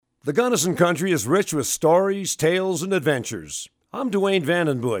The Gunnison country is rich with stories, tales, and adventures. I'm Dwayne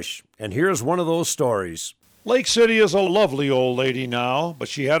Vandenbush, and here's one of those stories. Lake City is a lovely old lady now, but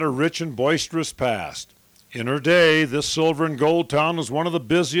she had a rich and boisterous past. In her day, this silver and gold town was one of the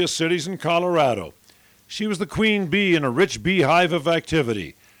busiest cities in Colorado. She was the queen bee in a rich beehive of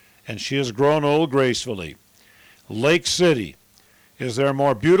activity, and she has grown old gracefully. Lake City. Is there a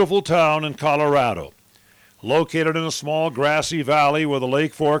more beautiful town in Colorado? Located in a small grassy valley where the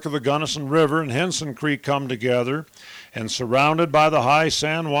Lake Fork of the Gunnison River and Henson Creek come together, and surrounded by the high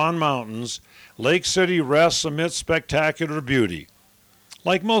San Juan Mountains, Lake City rests amidst spectacular beauty.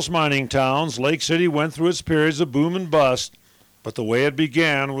 Like most mining towns, Lake City went through its periods of boom and bust, but the way it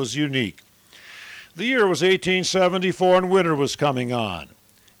began was unique. The year was 1874 and winter was coming on.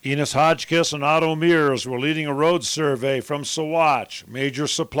 Enos Hotchkiss and Otto Mears were leading a road survey from Saguache, major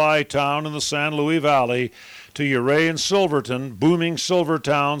supply town in the San Luis Valley, to Ouray and Silverton, booming silver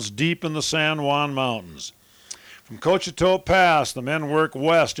towns deep in the San Juan Mountains. From Cochetope Pass, the men worked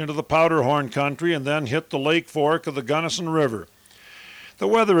west into the Powderhorn country and then hit the Lake Fork of the Gunnison River. The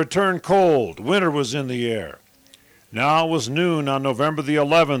weather had turned cold. Winter was in the air. Now it was noon on November the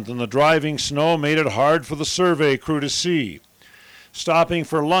 11th, and the driving snow made it hard for the survey crew to see. Stopping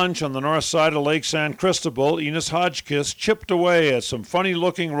for lunch on the north side of Lake San Cristobal, Enos Hotchkiss chipped away at some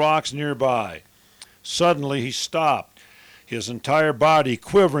funny-looking rocks nearby. Suddenly he stopped, his entire body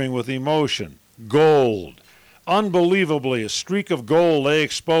quivering with emotion. Gold. Unbelievably, a streak of gold lay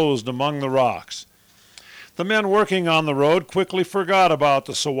exposed among the rocks. The men working on the road quickly forgot about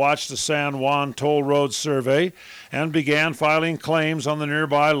the Saguache to San Juan toll road survey and began filing claims on the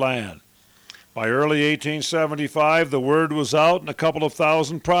nearby land. By early 1875, the word was out and a couple of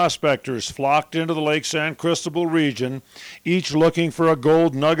thousand prospectors flocked into the Lake San Cristobal region, each looking for a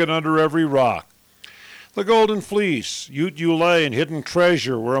gold nugget under every rock. The Golden Fleece, Ute Ulay, and Hidden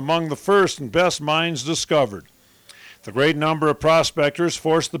Treasure were among the first and best mines discovered. The great number of prospectors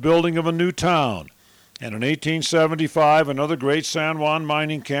forced the building of a new town, and in 1875 another great San Juan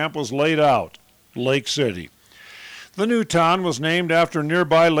mining camp was laid out, Lake City. The new town was named after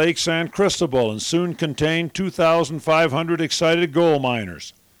nearby Lake San Cristobal and soon contained 2,500 excited gold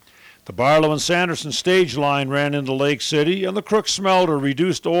miners. The Barlow and Sanderson stage line ran into Lake City, and the Crook smelter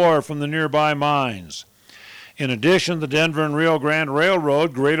reduced ore from the nearby mines. In addition, the Denver and Rio Grande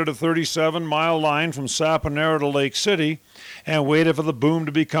Railroad graded a 37-mile line from Saponara to Lake City and waited for the boom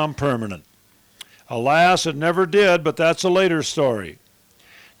to become permanent. Alas, it never did, but that's a later story.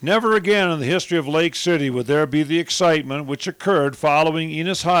 Never again in the history of Lake City would there be the excitement which occurred following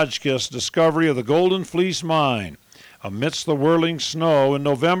Enos Hotchkiss' discovery of the Golden Fleece mine amidst the whirling snow in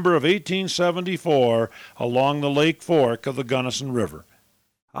November of 1874 along the Lake Fork of the Gunnison River.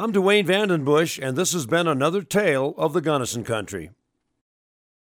 I'm Dwayne Vandenbush, and this has been another tale of the Gunnison country.